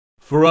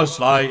For us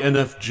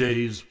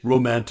INFJs,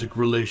 romantic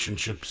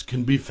relationships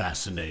can be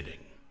fascinating.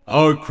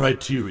 Our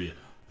criteria,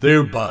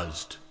 they're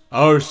buzzed.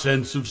 Our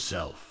sense of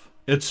self,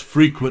 it's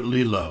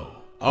frequently low.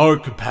 Our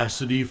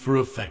capacity for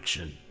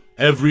affection,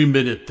 every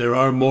minute there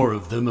are more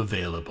of them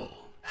available.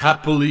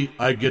 Happily,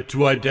 I get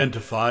to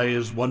identify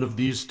as one of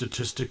these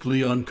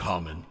statistically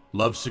uncommon,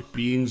 lovesick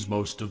beings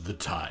most of the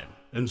time,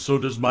 and so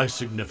does my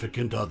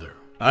significant other.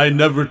 I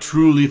never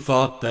truly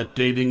thought that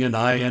dating an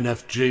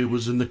INFJ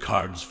was in the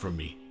cards for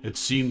me. It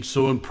seemed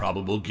so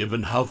improbable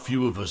given how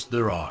few of us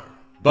there are.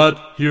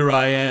 But here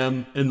I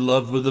am, in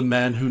love with a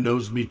man who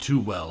knows me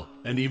too well,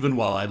 and even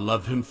while I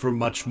love him for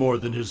much more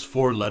than his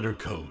four-letter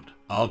code,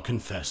 I'll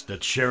confess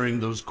that sharing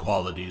those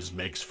qualities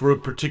makes for a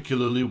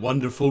particularly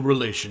wonderful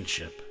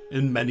relationship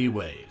in many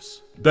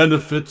ways.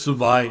 Benefits of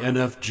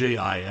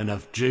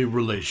INFJ-INFJ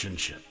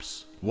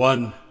relationships.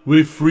 1.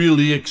 We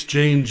freely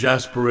exchange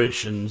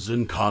aspirations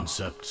and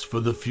concepts for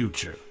the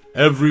future.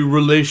 Every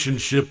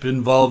relationship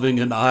involving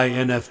an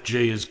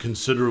INFJ is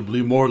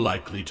considerably more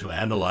likely to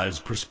analyze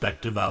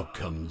prospective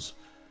outcomes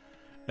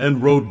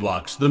and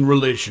roadblocks than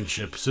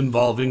relationships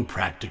involving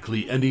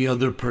practically any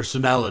other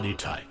personality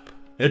type.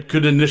 It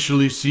could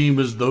initially seem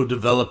as though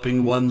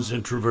developing one's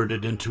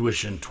introverted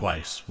intuition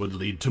twice would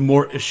lead to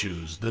more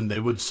issues than they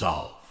would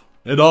solve.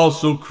 It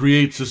also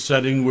creates a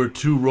setting where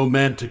two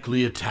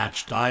romantically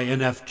attached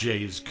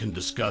INFJs can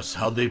discuss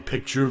how they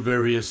picture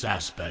various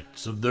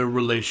aspects of their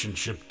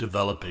relationship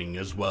developing,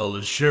 as well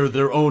as share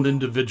their own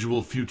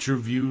individual future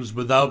views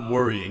without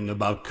worrying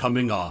about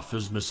coming off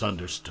as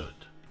misunderstood.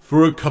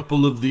 For a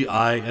couple of the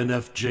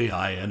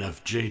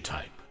INFJ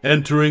type,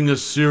 entering a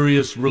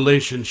serious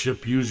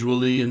relationship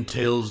usually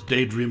entails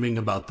daydreaming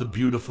about the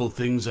beautiful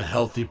things a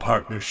healthy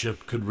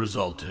partnership could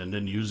result in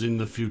and using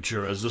the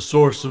future as a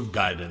source of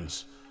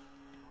guidance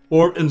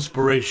or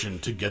inspiration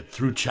to get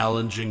through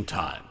challenging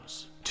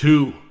times.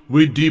 2.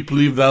 We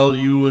deeply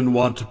value and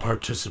want to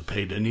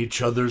participate in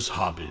each other's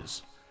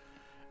hobbies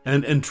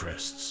and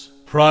interests.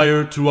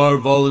 Prior to our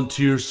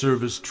volunteer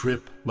service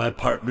trip, my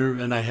partner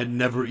and I had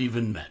never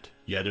even met.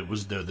 Yet it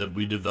was there that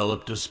we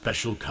developed a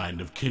special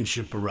kind of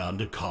kinship around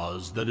a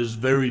cause that is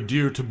very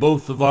dear to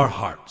both of our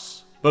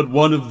hearts. But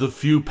one of the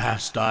few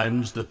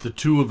pastimes that the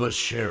two of us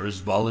share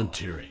is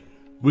volunteering.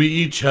 We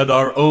each had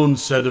our own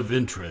set of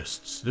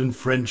interests and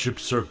friendship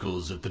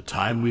circles at the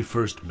time we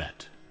first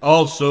met.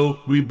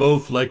 Also, we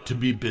both like to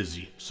be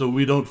busy, so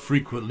we don't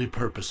frequently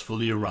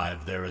purposefully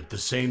arrive there at the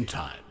same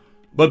time.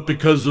 But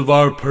because of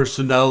our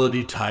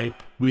personality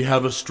type, we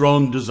have a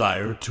strong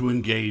desire to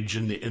engage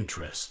in the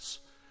interests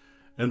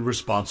and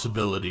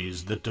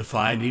responsibilities that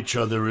define each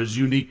other as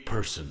unique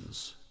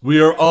persons.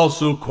 We are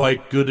also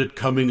quite good at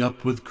coming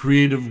up with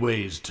creative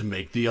ways to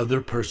make the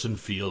other person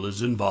feel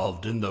as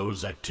involved in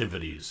those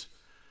activities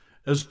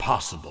as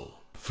possible.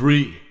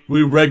 3.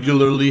 We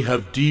regularly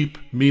have deep,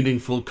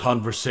 meaningful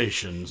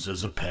conversations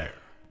as a pair.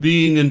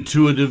 Being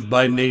intuitive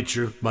by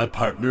nature, my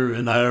partner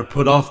and I are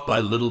put off by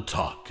little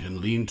talk and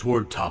lean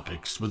toward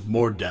topics with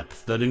more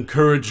depth that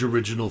encourage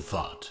original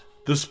thought.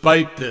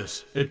 Despite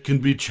this, it can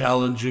be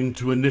challenging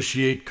to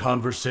initiate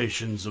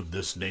conversations of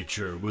this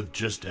nature with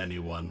just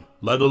anyone,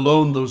 let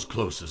alone those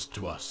closest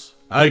to us.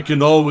 I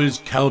can always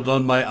count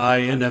on my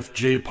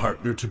INFJ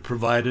partner to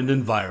provide an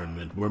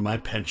environment where my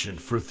penchant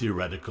for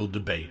theoretical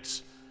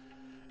debates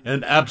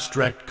and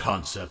abstract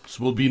concepts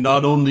will be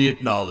not only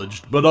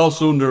acknowledged but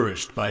also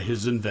nourished by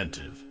his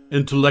inventive,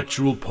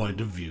 intellectual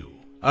point of view.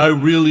 I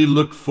really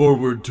look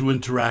forward to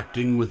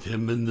interacting with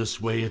him in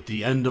this way at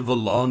the end of a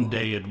long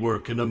day at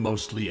work in a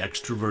mostly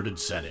extroverted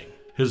setting.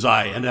 His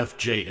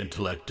INFJ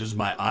intellect is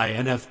my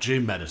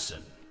INFJ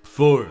medicine.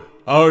 4.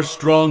 Our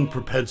strong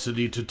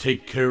propensity to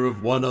take care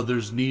of one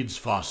another's needs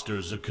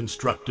fosters a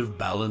constructive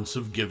balance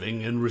of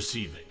giving and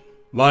receiving.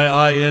 My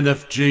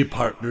INFJ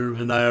partner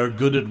and I are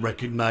good at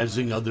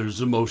recognizing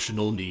others'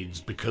 emotional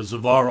needs because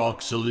of our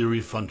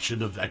auxiliary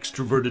function of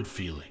extroverted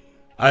feeling.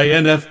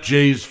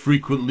 INFJs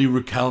frequently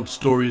recount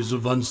stories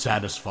of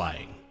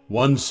unsatisfying,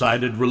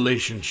 one-sided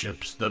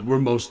relationships that were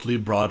mostly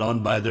brought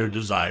on by their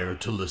desire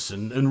to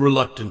listen and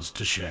reluctance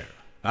to share.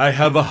 I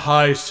have a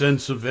high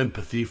sense of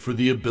empathy for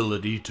the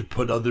ability to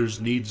put others'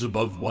 needs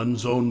above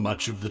one's own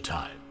much of the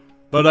time.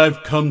 But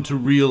I've come to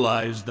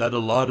realize that a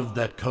lot of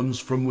that comes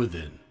from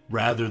within,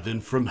 rather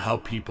than from how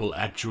people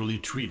actually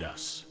treat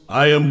us.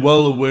 I am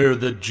well aware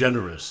that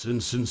generous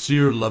and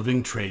sincere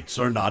loving traits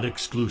are not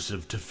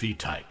exclusive to Phi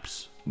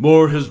types.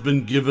 More has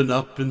been given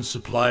up and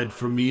supplied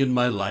for me in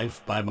my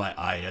life by my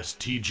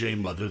ISTJ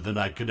mother than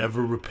I could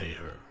ever repay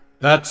her.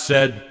 That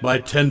said, my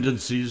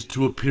tendencies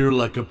to appear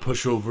like a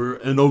pushover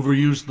and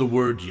overuse the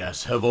word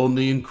yes have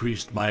only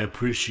increased my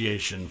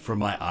appreciation for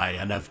my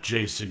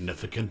INFJ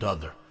significant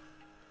other,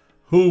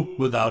 who,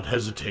 without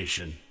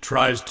hesitation,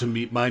 tries to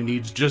meet my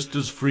needs just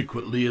as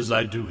frequently as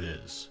I do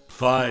his.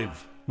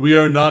 5. We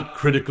are not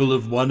critical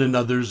of one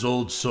another's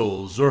old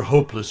souls or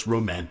hopeless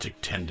romantic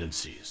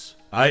tendencies.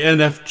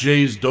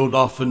 INFJs don't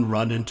often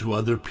run into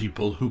other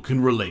people who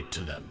can relate to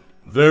them.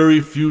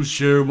 Very few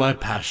share my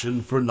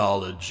passion for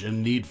knowledge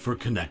and need for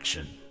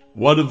connection.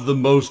 One of the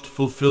most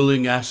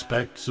fulfilling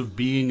aspects of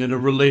being in a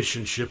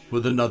relationship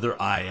with another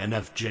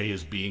INFJ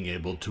is being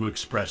able to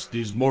express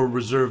these more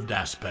reserved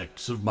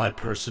aspects of my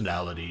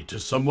personality to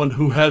someone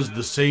who has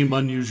the same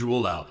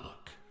unusual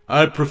outlook.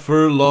 I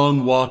prefer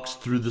long walks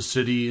through the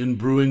city and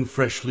brewing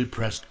freshly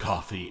pressed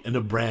coffee in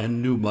a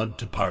brand new mug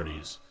to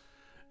parties,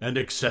 and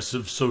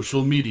excessive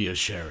social media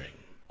sharing.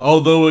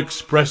 Although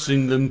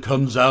expressing them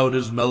comes out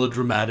as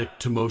melodramatic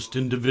to most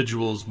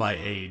individuals my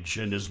age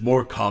and is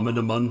more common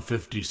among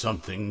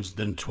 50-somethings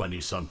than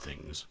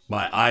 20-somethings,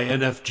 my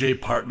INFJ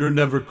partner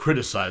never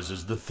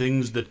criticizes the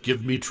things that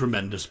give me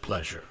tremendous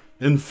pleasure.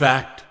 In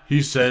fact,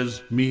 he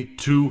says, "Me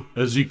too,"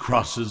 as he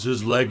crosses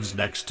his legs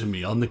next to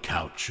me on the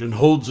couch and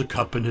holds a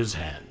cup in his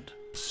hand.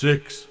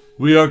 6.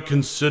 We are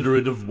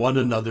considerate of one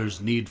another's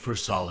need for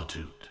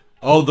solitude.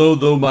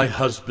 Although my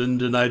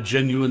husband and I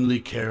genuinely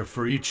care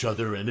for each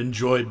other and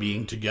enjoy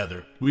being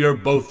together, we are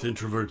both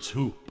introverts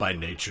who, by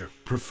nature,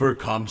 prefer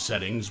calm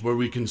settings where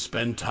we can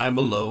spend time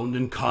alone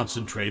and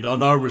concentrate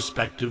on our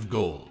respective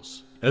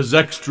goals. As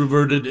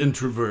extroverted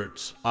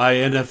introverts,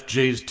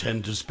 INFJs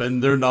tend to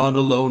spend their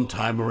non-alone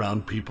time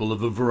around people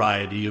of a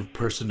variety of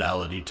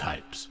personality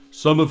types,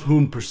 some of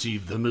whom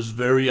perceive them as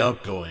very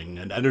outgoing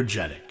and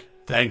energetic,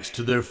 thanks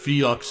to their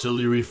phi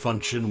auxiliary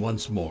function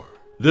once more.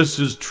 This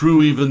is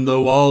true even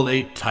though all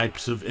 8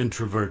 types of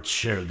introverts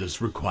share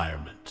this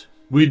requirement.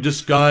 We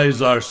disguise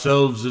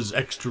ourselves as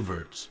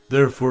extroverts,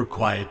 therefore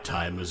quiet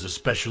time is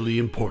especially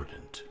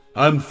important.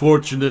 I'm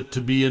fortunate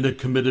to be in a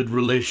committed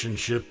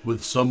relationship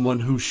with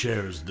someone who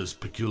shares this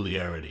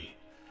peculiarity,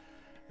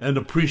 and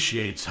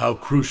appreciates how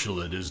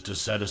crucial it is to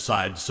set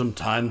aside some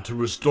time to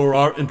restore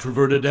our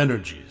introverted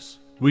energies.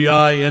 We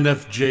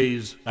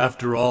INFJs,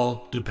 after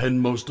all,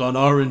 depend most on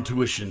our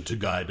intuition to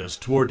guide us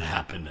toward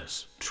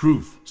happiness,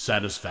 truth,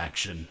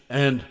 satisfaction,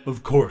 and,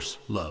 of course,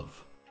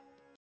 love.